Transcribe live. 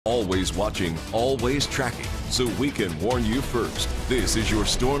always watching, always tracking, so we can warn you first. This is your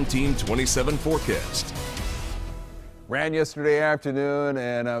Storm Team 27 forecast. Ran yesterday afternoon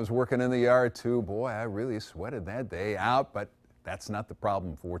and I was working in the yard too. Boy, I really sweated that day out, but that's not the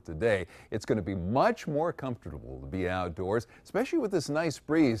problem for today. It's going to be much more comfortable to be outdoors, especially with this nice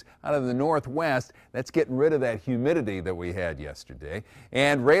breeze out of the northwest. That's getting rid of that humidity that we had yesterday.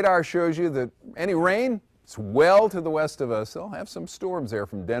 And radar shows you that any rain, it's well to the west of us. They'll have some storms there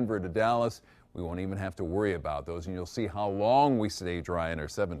from Denver to Dallas. We won't even have to worry about those, and you'll see how long we stay dry in our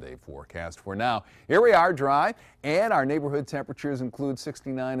 7-day forecast. For now, here we are dry, and our neighborhood temperatures include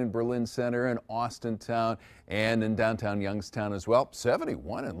 69 in Berlin Center and Austintown, and in downtown Youngstown as well.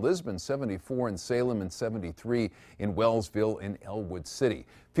 71 in Lisbon, 74 in Salem, and 73 in Wellsville and Elwood City.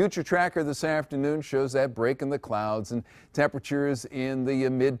 Future Tracker this afternoon shows that break in the clouds and temperatures in the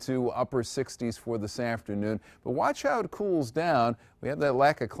mid to upper 60s for this afternoon. But watch how it cools down. We have that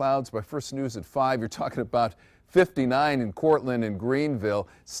lack of clouds by First News at 5. You're talking about 59 in Cortland and Greenville,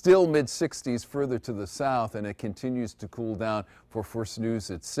 still mid-60s further to the south, and it continues to cool down for First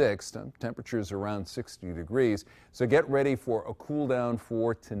News at 6. Temperatures around 60 degrees, so get ready for a cool down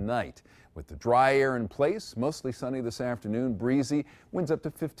for tonight. With the dry air in place, mostly sunny this afternoon, breezy, winds up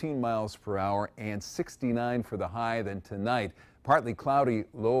to 15 miles per hour and 69 for the high. Then tonight, partly cloudy,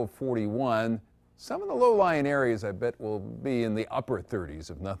 low of 41. Some of the low-lying areas, I bet, will be in the upper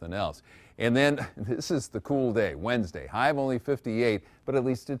 30s if nothing else. And then this is the cool day, Wednesday. High of only 58, but at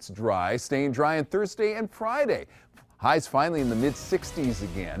least it's dry. Staying dry on Thursday and Friday. Highs finally in the mid-60s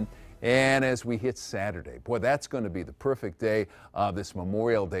again. And as we hit Saturday, boy, that's going to be the perfect day of this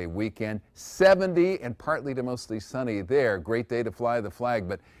Memorial Day weekend. 70 and partly to mostly sunny there. Great day to fly the flag,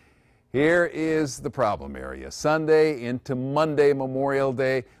 but here is the problem area. Sunday into Monday, Memorial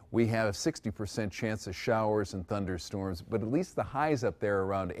Day, we have a 60% chance of showers and thunderstorms, but at least the highs up there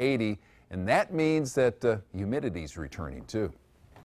around 80, and that means that humidity's returning too.